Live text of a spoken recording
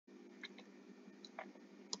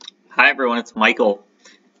Hi everyone, it's Michael.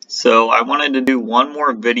 So I wanted to do one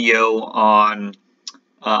more video on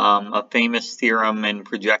a famous theorem in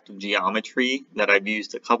projective geometry that I've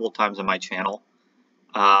used a couple times on my channel.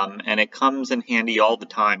 And it comes in handy all the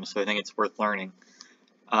time, so I think it's worth learning.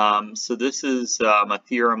 So this is a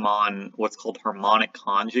theorem on what's called harmonic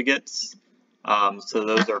conjugates. So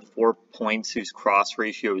those are 4 points whose cross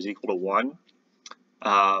ratio is equal to 1.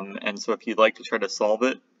 And so if you'd like to try to solve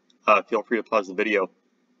it, feel free to pause the video.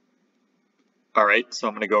 Alright, so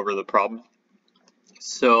I'm going to go over the problem.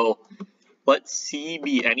 So let C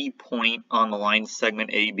be any point on the line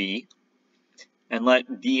segment AB, and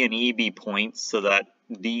let D and E be points so that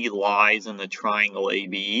D lies in the triangle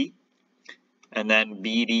ABE, and then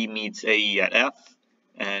BD meets AE at F,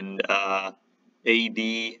 and AD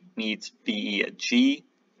meets BE at G,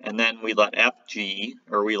 and then we let FG,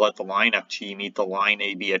 or we let the line FG meet the line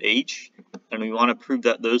AB at H, and we want to prove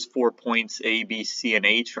that those 4 points A, B, C, and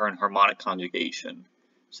H are in harmonic conjugation.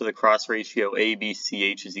 So the cross ratio A, B, C,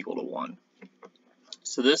 H is equal to 1.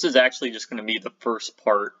 So this is actually just going to be the first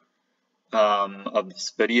part of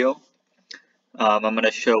this video. I'm going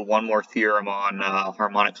to show one more theorem on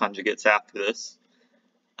harmonic conjugates after this.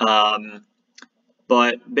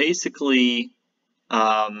 But basically,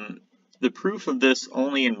 the proof of this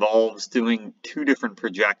only involves doing 2 different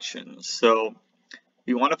projections. So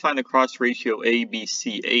we want to find the cross ratio A, B,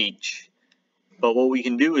 C, H, but what we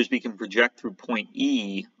can do is we can project through point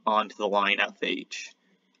E onto the line FH.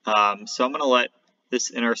 So I'm going to let this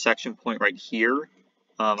intersection point right here,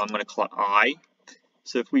 I'm going to call it I.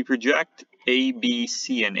 So if we project A, B,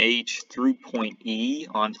 C, and H through point E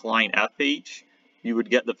onto line FH, you would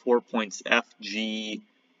get the 4 points F, G,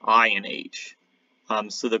 I, and H.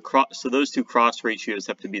 So those 2 cross ratios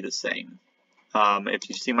have to be the same. If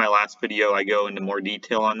you see my last video, I go into more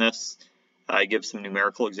detail on this. I give some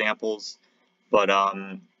numerical examples, but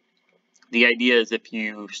the idea is if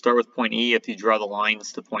you start with point E, if you draw the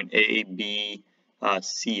lines to point A, B,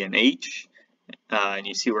 C, and H, and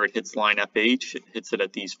you see where it hits line FH, it hits it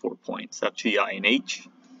at these 4 points, F, G, I, and H.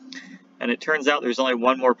 And it turns out there's only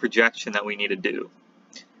one more projection that we need to do.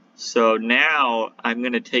 So now I'm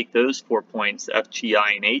going to take those 4 points, F, G,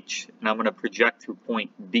 I, and H, and I'm going to project through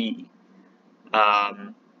point B.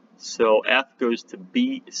 So F goes to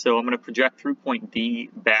B, so I'm going to project through point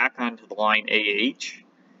D back onto the line AH,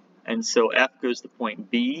 and so F goes to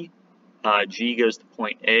point B, G goes to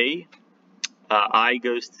point A, I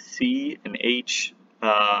goes to C, and H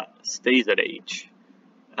stays at H.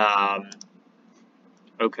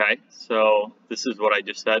 Okay, so this is what I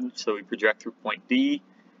just said. So we project through point D,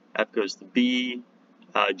 F goes to B,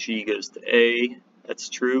 G goes to A, that's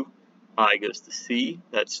true, I goes to C,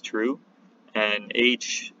 that's true, and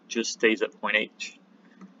H just stays at point H.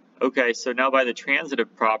 Okay, so now by the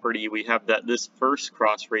transitive property, we have that this first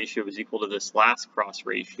cross ratio is equal to this last cross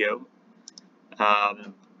ratio.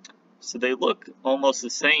 So they look almost the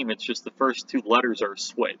same, it's just the first 2 letters are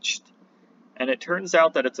switched. And it turns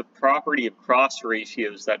out that it's a property of cross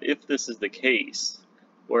ratios that if this is the case,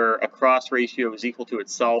 where a cross ratio is equal to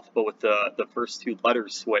itself but with the first 2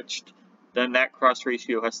 letters switched, then that cross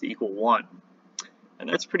ratio has to equal 1. And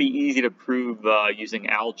that's pretty easy to prove using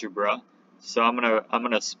algebra. So I'm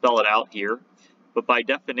gonna spell it out here. But by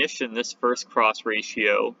definition, this first cross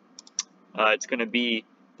ratio, it's going to be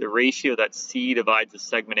the ratio that C divides the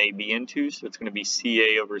segment AB into. So it's going to be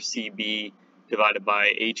CA over CB divided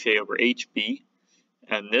by HA over HB.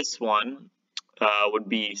 And this one would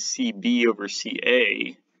be CB over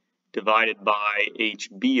CA divided by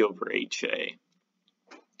HB over HA.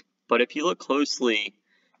 But if you look closely,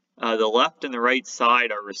 the left and the right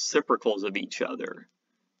side are reciprocals of each other.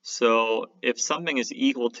 So if something is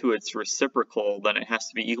equal to its reciprocal, then it has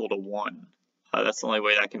to be equal to 1. That's the only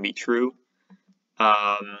way that can be true.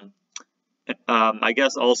 I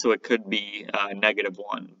guess also it could be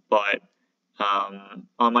 -1, but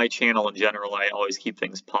on my channel in general, I always keep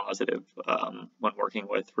things positive when working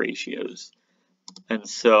with ratios. And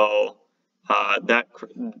so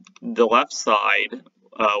the left side,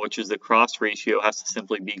 which is the cross ratio, has to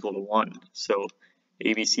simply be equal to 1. So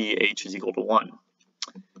ABCH is equal to 1.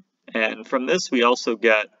 And from this we also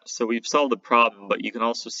get, so we've solved the problem, but you can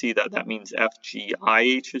also see that that means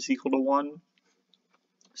FGIH is equal to 1.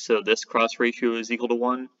 So this cross ratio is equal to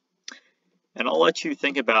 1. And I'll let you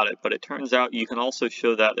think about it, but it turns out you can also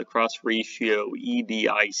show that the cross ratio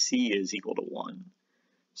EDIC is equal to 1.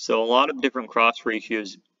 So a lot of different cross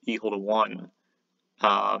ratios equal to 1.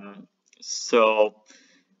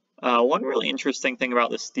 One really interesting thing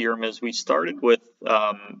about this theorem is we started with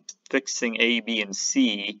fixing A, B, and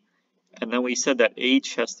C, and then we said that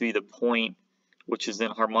H has to be the point which is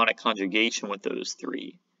in harmonic conjugation with those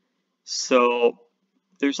 3. So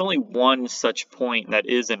there's only one such point that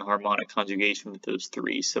is in harmonic conjugation with those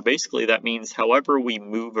three. So basically that means however we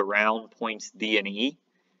move around points D and E,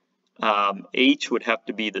 H would have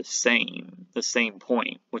to be the same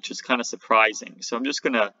point, which is kind of surprising. So I'm just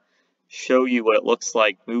going to show you what it looks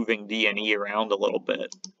like moving D and E around a little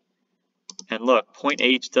bit. And look, point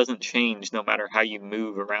H doesn't change no matter how you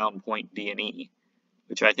move around point D and E,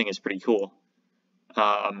 which I think is pretty cool.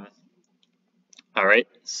 Alright,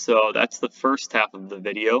 so that's the first half of the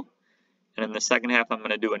video. And in the second half, I'm going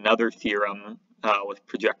to do another theorem with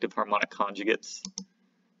projective harmonic conjugates.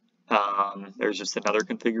 There's just another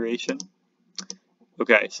configuration.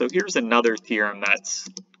 Okay, so here's another theorem that's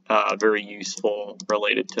very useful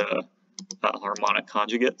related to harmonic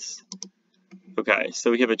conjugates. Okay,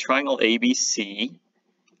 so we have a triangle ABC,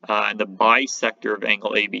 and the bisector of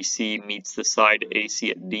angle ABC meets the side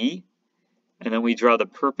AC at D. And then we draw the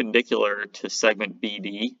perpendicular to segment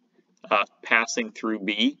BD, passing through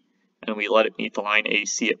B, and we let it meet the line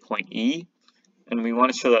AC at point E. And we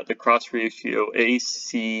want to show that the cross ratio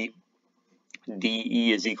AC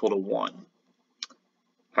DE is equal to 1.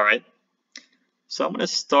 All right, so I'm going to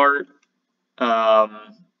start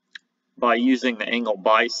by using the angle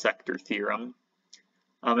bisector theorem.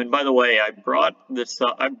 And by the way, I brought this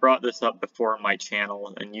up before on my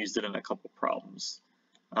channel and used it in a couple problems.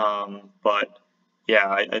 But yeah,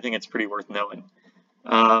 I think it's pretty worth knowing.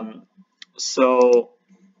 So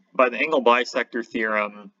by the angle bisector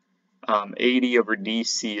theorem, AD over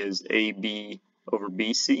DC is AB over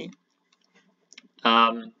BC.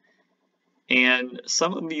 And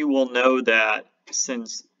some of you will know that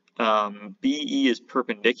since BE is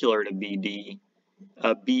perpendicular to BD,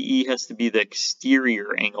 BE has to be the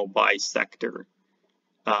exterior angle bisector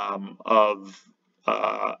of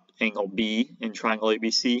angle B in triangle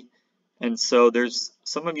ABC. And so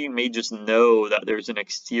some of you may just know that there's an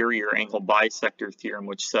exterior angle bisector theorem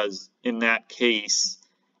which says in that case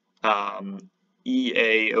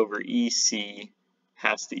EA over EC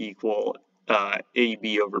has to equal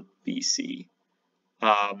AB over BC.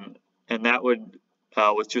 And that would,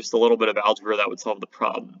 with just a little bit of algebra, that would solve the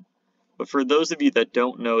problem. But for those of you that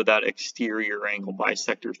don't know that exterior angle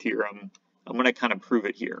bisector theorem, I'm going to kind of prove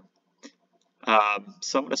it here.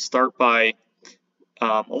 So I'm going to start by,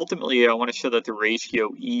 ultimately I want to show that the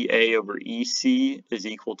ratio EA over EC is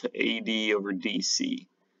equal to AD over DC,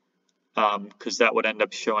 because that would end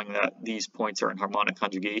up showing that these points are in harmonic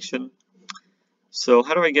conjugation. So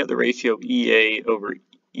how do I get the ratio EA over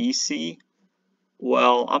EC?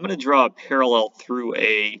 Well, I'm going to draw a parallel through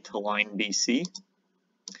A to line BC,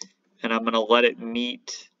 and I'm going to let it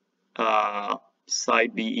meet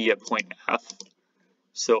side BE at point F.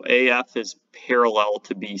 So AF is parallel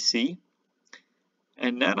to BC,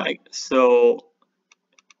 and then I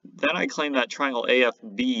claim that triangle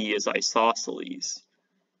AFB is isosceles,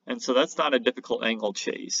 and so that's not a difficult angle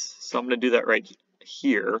chase. So I'm going to do that right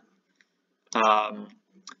here.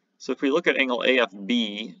 So if we look at angle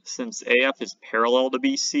AFB, since AF is parallel to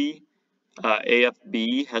BC,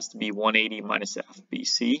 AFB has to be 180 minus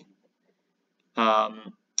FBC.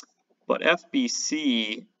 But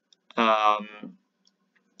FBC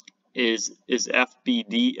is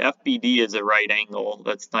FBD. FBD is a right angle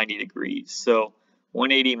that's 90 degrees. So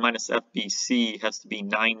 180 minus FBC has to be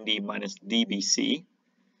 90 minus DBC.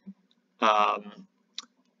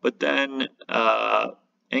 But then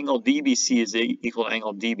angle DBC is equal to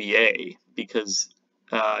angle DBA because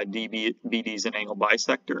BD is an angle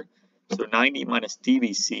bisector. So 90 minus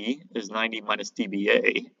DBC is 90 minus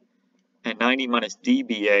DBA. And 90 minus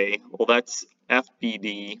DBA, well, that's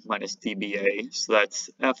FBD minus DBA, so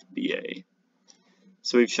that's FBA.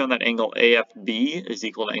 So we've shown that angle AFB is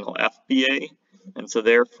equal to angle FBA, and so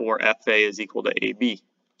therefore FA is equal to AB.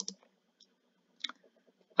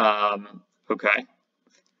 Okay.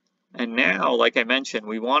 And now, like I mentioned,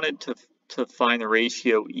 we wanted to find the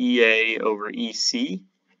ratio EA over EC,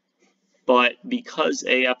 but because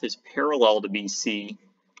AF is parallel to BC,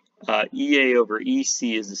 EA over EC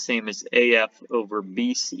is the same as AF over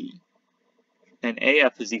BC, and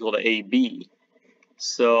AF is equal to AB.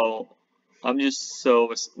 So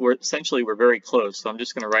we're very close. So I'm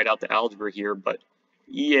just going to write out the algebra here, but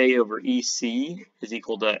EA over EC is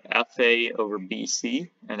equal to FA over BC,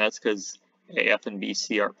 and that's because AF and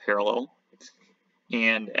BC are parallel.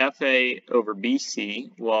 And FA over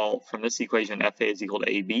BC, well, from this equation, FA is equal to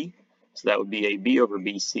AB, so that would be AB over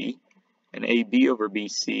BC. And AB over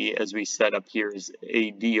BC, as we set up here, is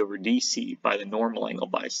AD over DC by the normal angle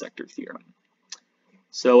bisector theorem.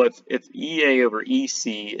 So if EA over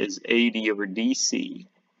EC is AD over DC,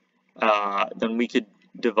 then we could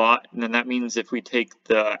then that means if we take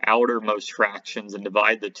the outermost fractions and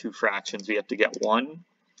divide the two fractions, we have to get 1.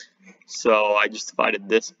 So I just divided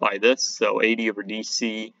this by this, so AD over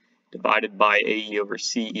DC divided by AE over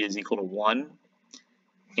CE is equal to 1.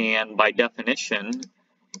 And by definition,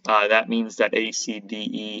 that means that AC,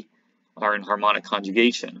 DE are in harmonic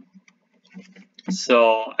conjugation.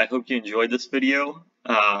 So I hope you enjoyed this video.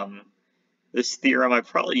 This theorem, I've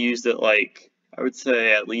probably used it like, I would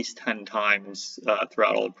say at least 10 times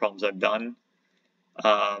throughout all the problems I've done.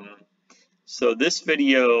 So this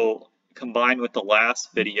video combined with the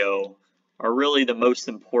last video are really the most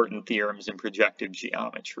important theorems in projective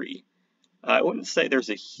geometry. I wouldn't say there's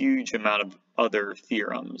a huge amount of other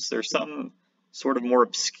theorems. There's some sort of more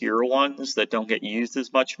obscure ones that don't get used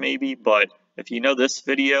as much maybe, but if you know this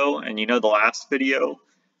video and you know the last video,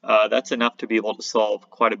 that's enough to be able to solve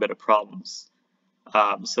quite a bit of problems.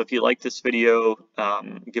 So if you like this video,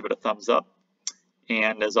 give it a thumbs up.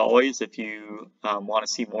 And as always, if you want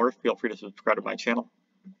to see more, feel free to subscribe to my channel.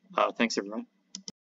 Thanks everyone.